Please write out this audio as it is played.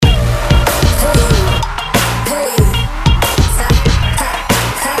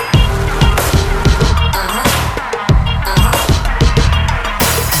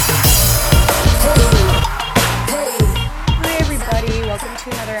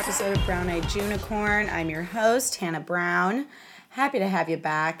episode of Brown Eyed Junicorn. I'm your host, Hannah Brown. Happy to have you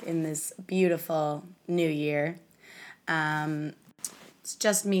back in this beautiful new year. It's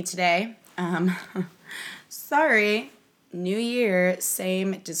just me today. Sorry, new year,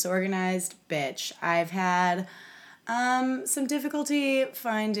 same disorganized bitch. I've had some difficulty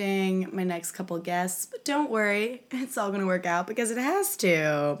finding my next couple guests, but don't worry, it's all going to work out because it has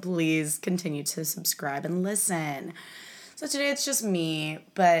to. Please continue to subscribe and listen. So today it's just me,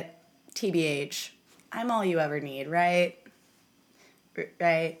 but TBH, I'm all you ever need, right?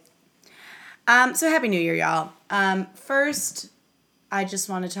 Right? So happy New Year, y'all. First, I just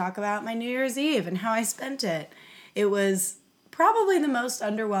want to talk about my New Year's Eve and how I spent it. It was probably the most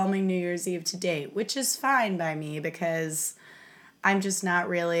underwhelming New Year's Eve to date, which is fine by me because I'm just not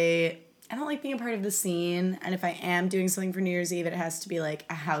really, I don't like being a part of the scene. And if I am doing something for New Year's Eve, it has to be like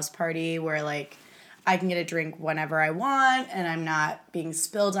a house party where like I can get a drink whenever I want and I'm not being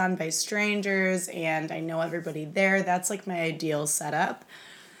spilled on by strangers and I know everybody there. That's like my ideal setup.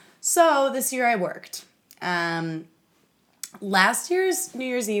 So this year I worked. Last year's New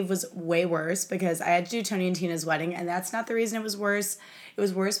Year's Eve was way worse because I had to do Tony and Tina's wedding, and that's not the reason it was worse. It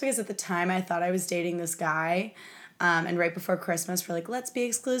was worse because at the time I thought I was dating this guy, and right before Christmas we're like, let's be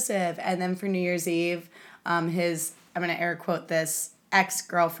exclusive. And then for New Year's Eve, his, I'm going to air quote this,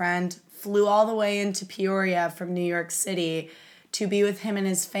 ex-girlfriend flew all the way into Peoria from New York City to be with him and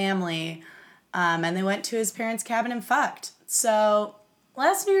his family, and they went to his parents' cabin and fucked. So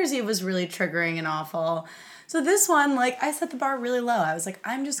last New Year's Eve was really triggering and awful. So this one, like, I set the bar really low. I was like,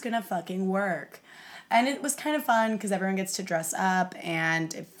 I'm just gonna fucking work. And it was kind of fun because everyone gets to dress up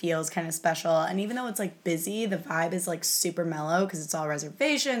and it feels kind of special. And even though it's, like, busy, the vibe is, like, super mellow because it's all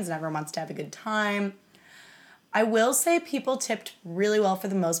reservations and everyone wants to have a good time. I will say people tipped really well for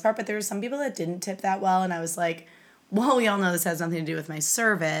the most part, but there were some people that didn't tip that well. And I was like, well, we all know this has nothing to do with my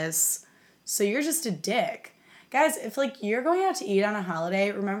service, so you're just a dick. Guys, if, like, you're going out to eat on a holiday,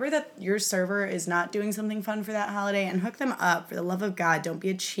 remember that your server is not doing something fun for that holiday and hook them up. For the love of God, don't be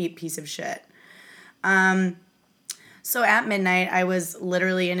a cheap piece of shit. So at midnight, I was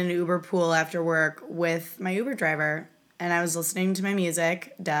literally in an Uber pool after work with my Uber driver, and I was listening to my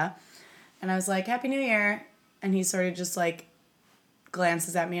music, and I was like, Happy New Year. And he sort of just, like,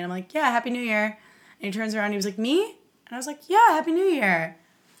 glances at me, and I'm like, yeah, Happy New Year. And he turns around, and he was like, me? And I was like, yeah, Happy New Year.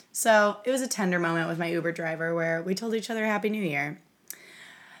 So it was a tender moment with my Uber driver where we told each other Happy New Year.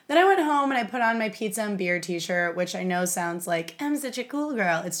 Then I went home and I put on my pizza and beer t-shirt, which I know sounds like, I'm such a cool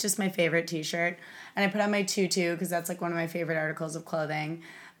girl. It's just my favorite t-shirt. And I put on my tutu because that's like one of my favorite articles of clothing.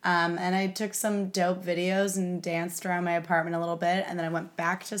 And I took some dope videos and danced around my apartment a little bit. And then I went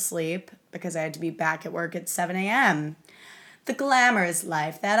back to sleep because I had to be back at work at 7 a.m. The glamorous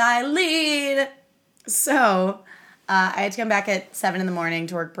life that I lead. So I had to come back at 7 in the morning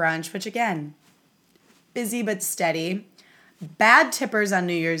to work brunch, which again, busy but steady. Bad tippers on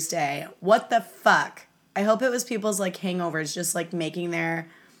New Year's Day. What the fuck? I hope it was people's like hangovers just like making their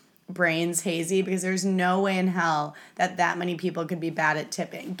brains hazy because there's no way in hell that many people could be bad at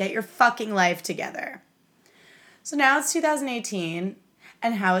tipping. Get your fucking life together. So now it's 2018.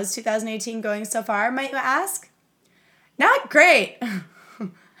 And how is 2018 going so far, might you ask? Not great.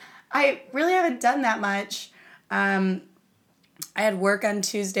 I really haven't done that much. I had work on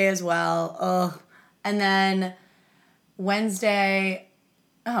Tuesday as well. Ugh. And then yesterday,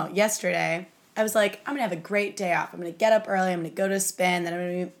 I was like, I'm going to have a great day off. I'm going to get up early. I'm going to go to a spin.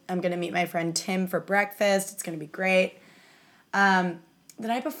 Then I'm going to meet my friend Tim for breakfast. It's going to be great. The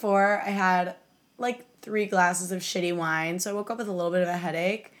night before, I had like 3 glasses of shitty wine. So I woke up with a little bit of a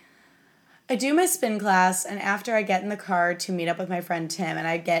headache. I do my spin class, and after I get in the car to meet up with my friend Tim, and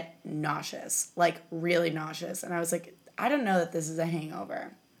I get nauseous, like really nauseous. And I was like, I don't know that this is a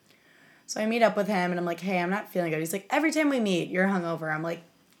hangover. So I meet up with him, and I'm like, hey, I'm not feeling good. He's like, every time we meet, you're hungover. I'm like,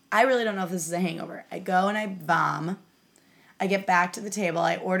 I really don't know if this is a hangover. I go and I vom. I get back to the table.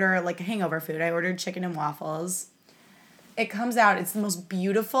 I order like a hangover food. I ordered chicken and waffles. It comes out. It's the most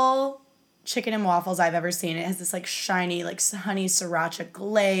beautiful chicken and waffles I've ever seen. It has this like shiny like honey sriracha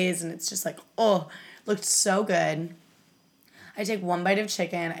glaze and it's just like, oh, looked so good. I take one bite of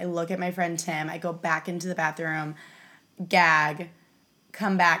chicken. I look at my friend Tim. I go back into the bathroom, gag,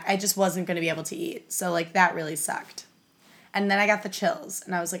 come back. I just wasn't going to be able to eat. So like that really sucked. And then I got the chills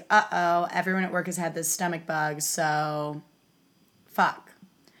and I was like, uh-oh, everyone at work has had this stomach bug. So fuck.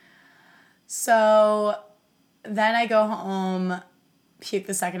 So then I go home, puke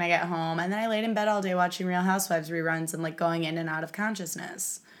the second I get home, and then I laid in bed all day watching Real Housewives reruns and like going in and out of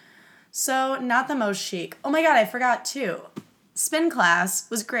consciousness. So not the most chic. Oh my God, I forgot too. Spin class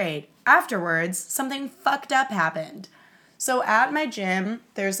was great. Afterwards, something fucked up happened. So at my gym,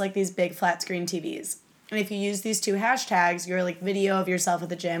 there's like these big flat screen TVs. And if you use these two hashtags, your like video of yourself at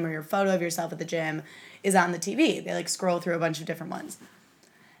the gym or your photo of yourself at the gym is on the TV. They like scroll through a bunch of different ones.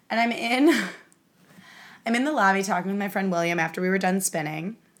 And I'm in the lobby talking with my friend William after we were done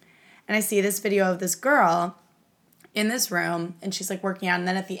spinning. And I see this video of this girl in this room and she's like working out. And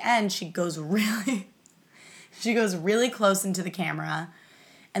then at the end, she goes really close into the camera.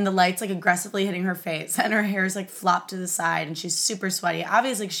 And the light's like aggressively hitting her face and her hair's like flopped to the side and she's super sweaty.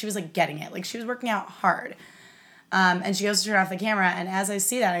 Obviously, she was like getting it. Like she was working out hard. And she goes to turn off the camera. And as I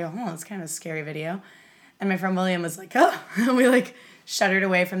see that, I go, oh, it's kind of a scary video. And my friend William was like, oh, and we like shuddered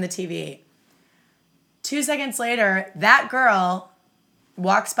away from the TV. 2 seconds later, that girl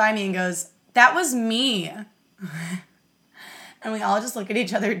walks by me and goes, that was me. And we all just look at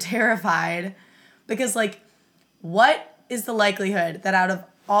each other terrified because like, what is the likelihood that out of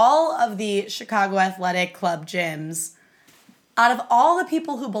all of the Chicago Athletic Club gyms, out of all the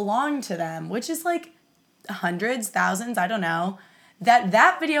people who belong to them, which is like hundreds, thousands, I don't know,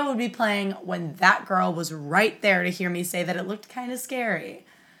 that video would be playing when that girl was right there to hear me say that it looked kind of scary.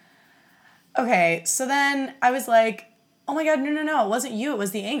 Okay, so then I was like, oh my God, no, it wasn't you, it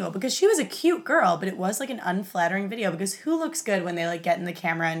was the angle. Because she was a cute girl, but it was like an unflattering video because who looks good when they like get in the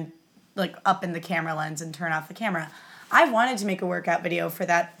camera and like up in the camera lens and turn off the camera? I wanted to make a workout video for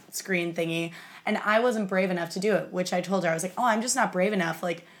that screen thingy, and I wasn't brave enough to do it, which I told her. I was like, oh, I'm just not brave enough.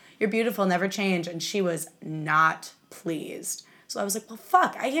 Like, you're beautiful, never change. And she was not pleased. So I was like, well,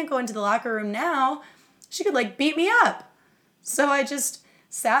 fuck, I can't go into the locker room now. She could, like, beat me up. So I just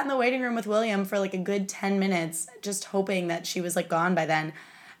sat in the waiting room with William for, like, a good 10 minutes, just hoping that she was, like, gone by then.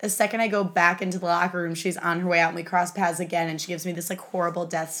 The second I go back into the locker room, she's on her way out, and we cross paths again, and she gives me this, like, horrible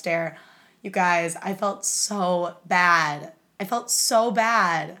death stare. You guys, I felt so bad.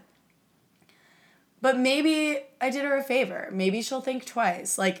 But maybe I did her a favor. Maybe she'll think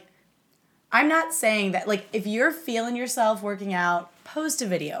twice. Like, I'm not saying that, like, if you're feeling yourself working out, post a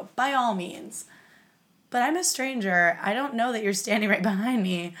video, by all means. But I'm a stranger. I don't know that you're standing right behind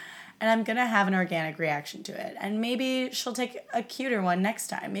me, and I'm going to have an organic reaction to it. And maybe she'll take a cuter one next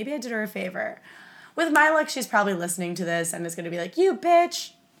time. Maybe I did her a favor. With my luck, she's probably listening to this and is going to be like, you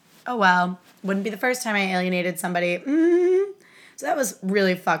bitch. Oh, well, wouldn't be the first time I alienated somebody. So that was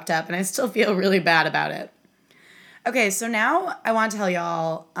really fucked up, and I still feel really bad about it. Okay, so now I want to tell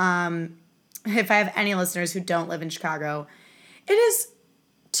y'all, if I have any listeners who don't live in Chicago, it is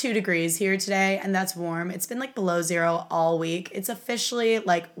 2 degrees here today, and that's warm. It's been like below zero all week. It's officially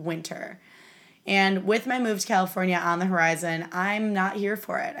like winter. And with my move to California on the horizon, I'm not here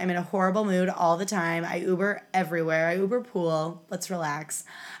for it. I'm in a horrible mood all the time. I Uber everywhere. I Uber pool. Let's relax.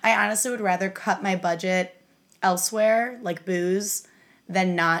 I honestly would rather cut my budget elsewhere, like booze,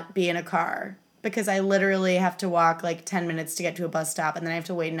 than not be in a car. Because I literally have to walk like 10 minutes to get to a bus stop, and then I have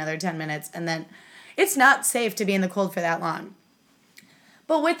to wait another 10 minutes. And then it's not safe to be in the cold for that long.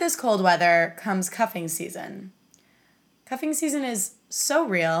 But with this cold weather comes cuffing season. Cuffing season is so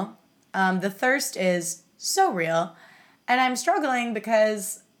real. The thirst is so real. And I'm struggling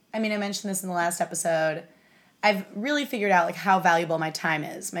because, I mentioned this in the last episode. I've really figured out like how valuable my time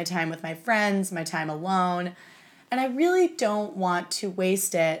is. My time with my friends, my time alone. And I really don't want to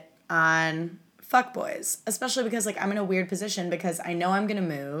waste it on fuckboys. Especially because like I'm in a weird position because I know I'm going to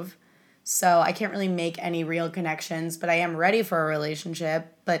move. So I can't really make any real connections. But I am ready for a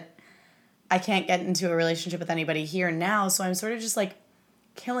relationship. But I can't get into a relationship with anybody here now. So I'm sort of just like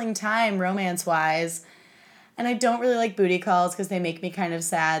killing time romance-wise. And I don't really like booty calls because they make me kind of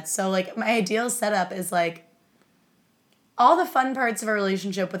sad. So, like, my ideal setup is, like, all the fun parts of a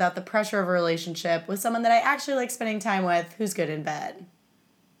relationship without the pressure of a relationship with someone that I actually like spending time with who's good in bed.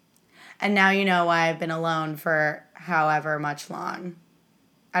 And now you know why I've been alone for however much long.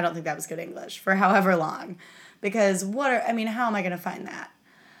 I don't think that was good English. For however long. Because how am I going to find that?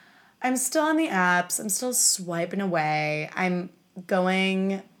 I'm still on the apps. I'm still swiping away. I'm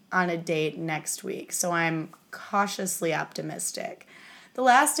going on a date next week, so I'm cautiously optimistic. The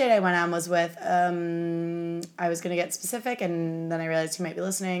last date I went on was with, I was going to get specific, and then I realized he might be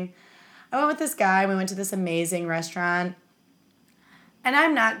listening. I went with this guy. We went to this amazing restaurant, and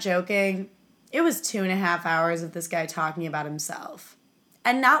I'm not joking. It was 2.5 hours of this guy talking about himself,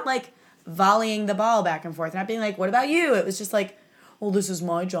 and not like volleying the ball back and forth, not being like, what about you? It was just like, well, this is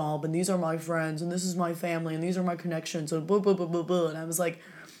my job, and these are my friends, and this is my family, and these are my connections, and blah, blah, blah, blah, blah. And I was like,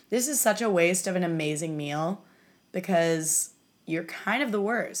 this is such a waste of an amazing meal because you're kind of the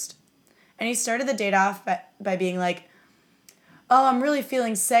worst. And he started the date off by being like, oh, I'm really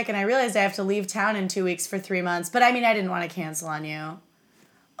feeling sick, and I realized I have to leave town in 2 weeks for 3 months, but I didn't want to cancel on you.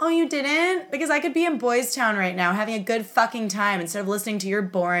 Oh, you didn't? Because I could be in Boys Town right now having a good fucking time instead of listening to your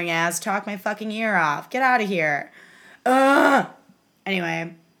boring ass talk my fucking ear off. Get out of here. Ugh.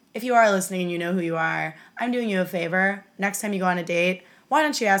 Anyway, if you are listening and you know who you are, I'm doing you a favor. Next time you go on a date, why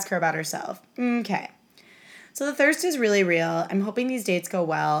don't you ask her about herself? Okay. So the thirst is really real. I'm hoping these dates go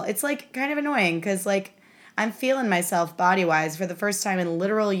well. It's like kind of annoying because like I'm feeling myself body-wise for the first time in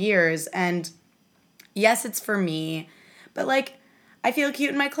literal years. And yes, it's for me, but like I feel cute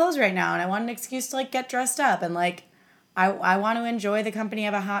in my clothes right now and I want an excuse to like get dressed up and like I want to enjoy the company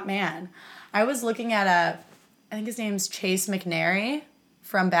of a hot man. I was looking at I think his name's Chase McNary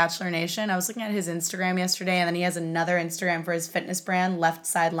from Bachelor Nation. I was looking at his Instagram yesterday and then he has another Instagram for his fitness brand, Left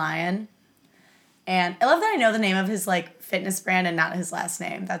Side Lion. And I love that I know the name of his like fitness brand and not his last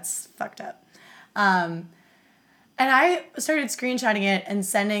name. That's fucked up. And I started screenshotting it and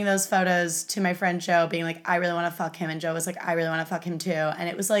sending those photos to my friend Joe, being like, I really want to fuck him. And Joe was like, I really want to fuck him too. And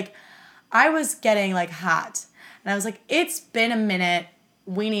it was like, I was getting like hot. And I was like, it's been a minute.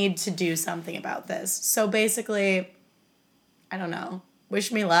 We need to do something about this. So basically, I don't know.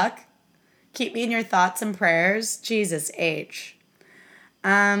 Wish me luck. Keep me in your thoughts and prayers. Jesus H.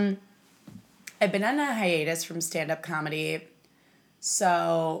 I've been on a hiatus from stand-up comedy.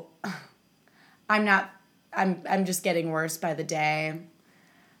 So I'm just getting worse by the day.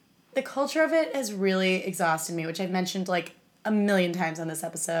 The culture of it has really exhausted me, which I've mentioned like a million times on this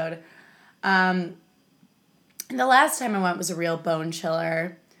episode. The last time I went was a real bone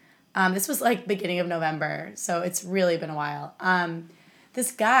chiller. This was like beginning of November, so it's really been a while.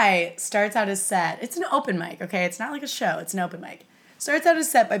 This guy starts out his set. It's an open mic, okay? It's not like a show. It's an open mic. Starts out his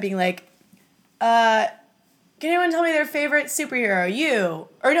set by being like, can anyone tell me their favorite superhero? You.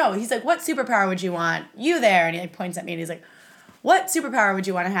 Or no, he's like, what superpower would you want? You there. And he like points at me and he's like, what superpower would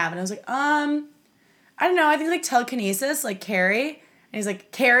you want to have? And I was like, I don't know. I think like telekinesis, like Carrie. And he's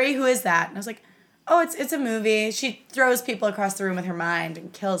like, Carrie, who is that? And I was like, oh, it's a movie. She throws people across the room with her mind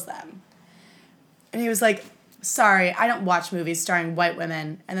and kills them. And he was like, sorry, I don't watch movies starring white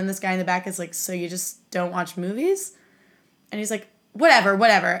women. And then this guy in the back is like, so you just don't watch movies? And he's like, whatever.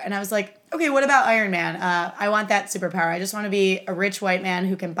 And I was like, okay, what about Iron Man? I want that superpower. I just want to be a rich white man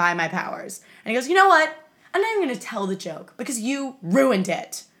who can buy my powers. And he goes, you know what? I'm not even going to tell the joke because you ruined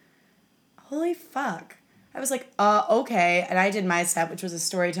it. Holy fuck. I was like, okay. And I did my set, which was a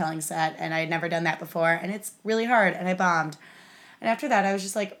storytelling set, and I had never done that before, and it's really hard, and I bombed. And after that, I was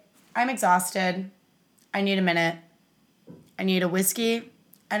just like, I'm exhausted. I need a minute. I need a whiskey,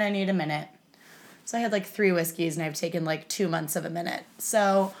 and I need a minute. So I had like 3 whiskeys, and I've taken like 2 months of a minute.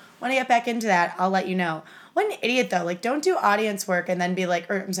 So when I get back into that, I'll let you know. What an idiot, though. Like, don't do audience work and then be like,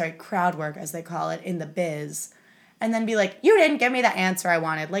 crowd work, as they call it in the biz. And then be like, you didn't give me the answer I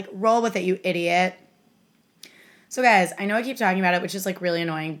wanted. Like, roll with it, you idiot. So, guys, I know I keep talking about it, which is, like, really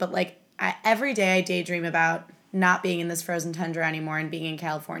annoying. But, like, every day I daydream about not being in this frozen tundra anymore and being in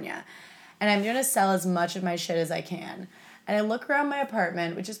California. And I'm going to sell as much of my shit as I can. And I look around my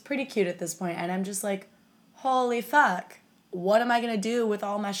apartment, which is pretty cute at this point, and I'm just like, holy fuck. What am I going to do with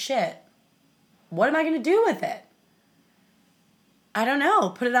all my shit? What am I going to do with it? I don't know.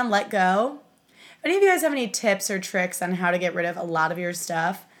 Put it on let go. If any of you guys have any tips or tricks on how to get rid of a lot of your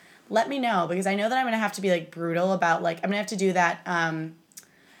stuff, let me know, because I know that I'm going to have to be like brutal about like, I'm going to have to do that,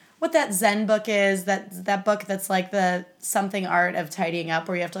 what that Zen book is, that book that's like the something art of tidying up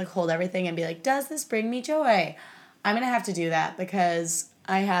where you have to like hold everything and be like, does this bring me joy? I'm going to have to do that because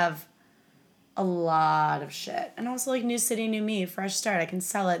I have a lot of shit. And also like new city, new me, fresh start. I can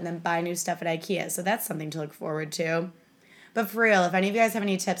sell it and then buy new stuff at IKEA. So that's something to look forward to. But for real, if any of you guys have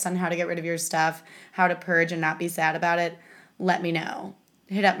any tips on how to get rid of your stuff, how to purge and not be sad about it, let me know.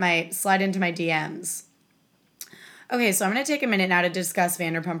 Slide into my DMs. Okay, so I'm going to take a minute now to discuss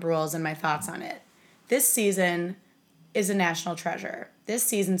Vanderpump Rules and my thoughts on it. This season is a national treasure. This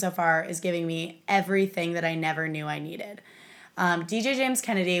season so far is giving me everything that I never knew I needed. DJ James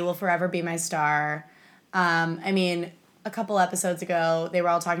Kennedy will forever be my star. I mean, a couple episodes ago, they were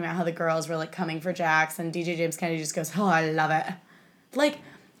all talking about how the girls were, like, coming for Jax, and DJ James Kennedy just goes, oh, I love it. Like,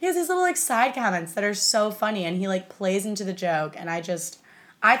 he has these little, like, side comments that are so funny, and he, like, plays into the joke, and I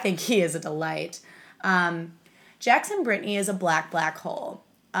think he is a delight. Jax and Brittany is a black hole.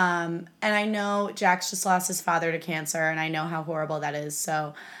 And I know Jax just lost his father to cancer, and I know how horrible that is,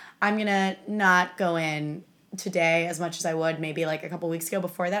 so I'm gonna not go in today as much as I would maybe like a couple weeks ago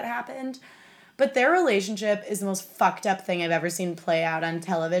before that happened. But their relationship is the most fucked up thing I've ever seen play out on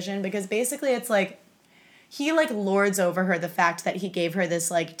television, because basically it's like he like lords over her the fact that he gave her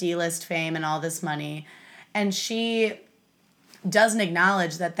this like D-list fame and all this money, and she doesn't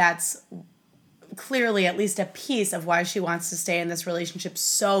acknowledge that that's clearly at least a piece of why she wants to stay in this relationship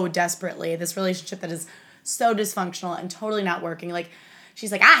so desperately, this relationship that is so dysfunctional and totally not working. Like,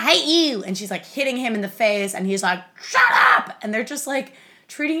 she's like, I hate you, and she's like hitting him in the face, and he's like, shut up, and they're just like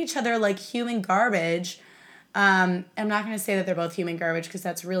treating each other like human garbage. I'm not going to say that they're both human garbage because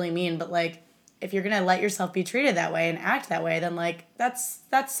that's really mean, but like, if you're going to let yourself be treated that way and act that way, then like, that's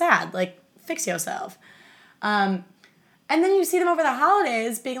sad. Like, fix yourself. And then you see them over the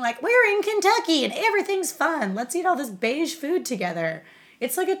holidays being like, we're in Kentucky and everything's fun. Let's eat all this beige food together.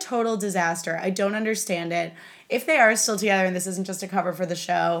 It's like a total disaster. I don't understand it. If they are still together and this isn't just a cover for the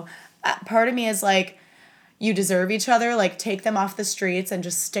show, part of me is like, you deserve each other. Like, take them off the streets and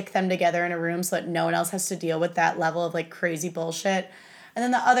just stick them together in a room so that no one else has to deal with that level of like crazy bullshit. And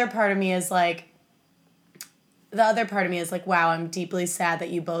then the other part of me is like, wow, I'm deeply sad that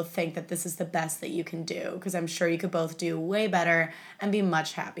you both think that this is the best that you can do, because I'm sure you could both do way better and be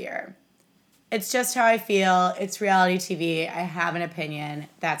much happier. It's just how I feel. It's reality TV. I have an opinion.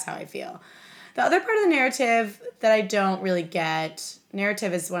 That's how I feel. The other part of the narrative that I don't really get,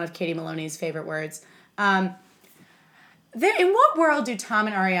 narrative is one of Katie Maloney's favorite words. In what world do Tom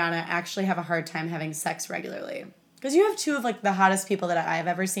and Ariana actually have a hard time having sex regularly? Because you have two of like the hottest people that I've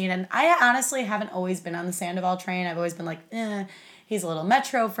ever seen, and I honestly haven't always been on the Sandoval train. I've always been like, he's a little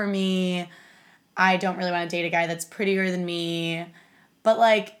metro for me. I don't really want to date a guy that's prettier than me. But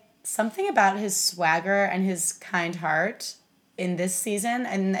like, something about his swagger and his kind heart in this season,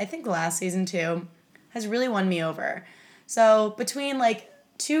 and I think last season too, has really won me over. So between like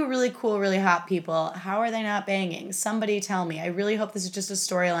two really cool, really hot people, how are they not banging? Somebody tell me. I really hope this is just a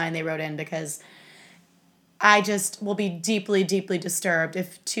storyline they wrote in, because I just will be deeply, deeply disturbed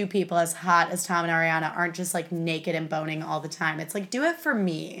if two people as hot as Tom and Ariana aren't just like naked and boning all the time. It's like, do it for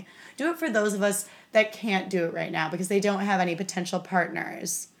me. Do it for those of us that can't do it right now because they don't have any potential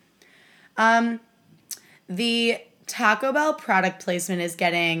partners. The Taco Bell product placement is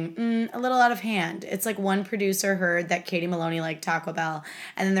getting a little out of hand. It's like one producer heard that Katie Maloney liked Taco Bell,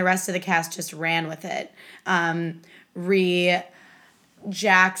 and then the rest of the cast just ran with it.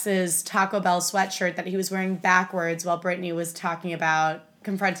 Jax's Taco Bell sweatshirt that he was wearing backwards while Brittany was confronting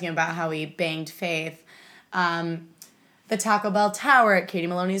him about how he banged Faith. The Taco Bell tower at Katie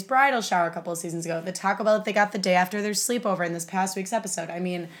Maloney's bridal shower a couple of seasons ago. The Taco Bell that they got the day after their sleepover in this past week's episode. I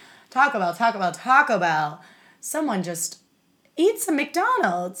mean, Taco Bell, Taco Bell, Taco Bell. Someone just eat some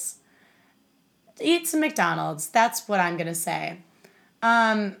McDonald's. Eat some McDonald's. That's what I'm going to say.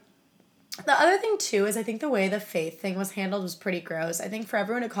 The other thing, too, is I think the way the Faith thing was handled was pretty gross. I think for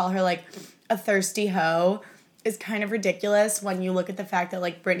everyone to call her, like, a thirsty hoe is kind of ridiculous when you look at the fact that,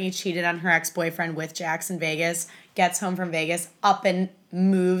 like, Brittany cheated on her ex-boyfriend with Jax in Vegas, gets home from Vegas, up and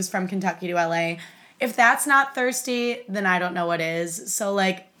moves from Kentucky to LA. If that's not thirsty, then I don't know what is. So,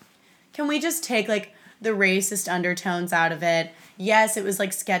 like, can we just take, like, the racist undertones out of it? Yes, it was,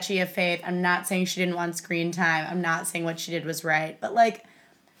 like, sketchy of Faith. I'm not saying she didn't want screen time. I'm not saying what she did was right. But, like,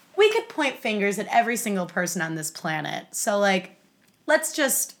 we could point fingers at every single person on this planet. So, like, let's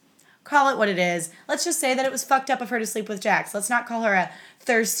just call it what it is. Let's just say that it was fucked up of her to sleep with Jax. Let's not call her a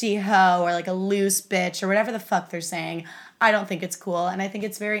thirsty hoe or, like, a loose bitch or whatever the fuck they're saying. I don't think it's cool, and I think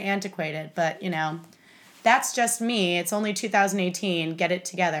it's very antiquated. But, you know, that's just me. It's only 2018. Get it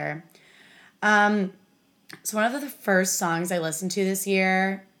together. So one of the first songs I listened to this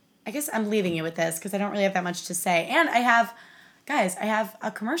year, I guess I'm leaving you with this because I don't really have that much to say. And I have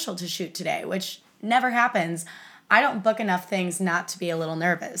a commercial to shoot today, which never happens. I don't book enough things not to be a little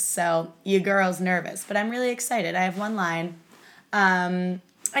nervous. So you girl's nervous, but I'm really excited. I have one line.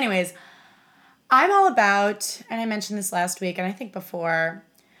 Anyways, I'm all about, and I mentioned this last week and I think before,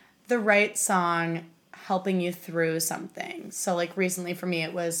 the right song helping you through something. So, like, recently for me,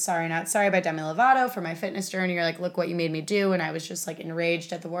 it was Sorry Not Sorry by Demi Lovato for my fitness journey. You're like, look what you made me do. And I was just, like,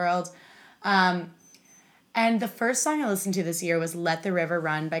 enraged at the world. And the first song I listened to this year was Let the River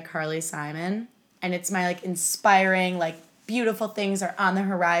Run by Carly Simon. And it's my, like, inspiring, like, beautiful things are on the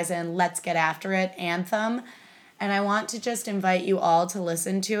horizon, let's get after it anthem. And I want to just invite you all to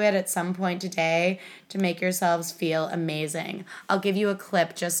listen to it at some point today to make yourselves feel amazing. I'll give you a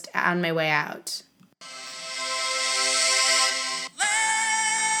clip just on my way out.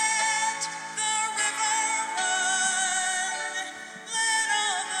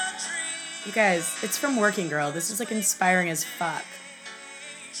 You guys, it's from Working Girl. This is, like, inspiring as fuck.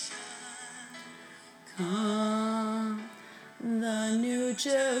 Come, the New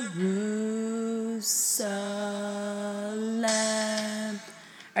Jerusalem.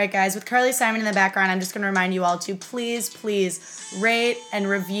 All right, guys, with Carly Simon in the background, I'm just going to remind you all to please, please rate and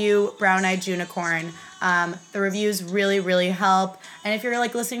review Brown Eyed Junicorn The reviews really, really help. And if you're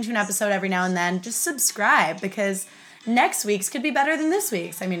like listening to an episode every now and then, just subscribe, because next week's could be better than this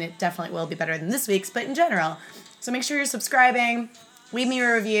week's. I mean, it definitely will be better than this week's, but in general. So make sure you're subscribing. Leave me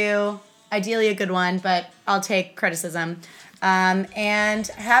a review. Ideally a good one, but I'll take criticism. And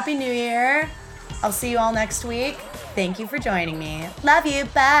Happy New Year. I'll see you all next week. Thank you for joining me. Love you.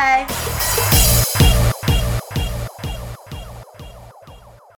 Bye.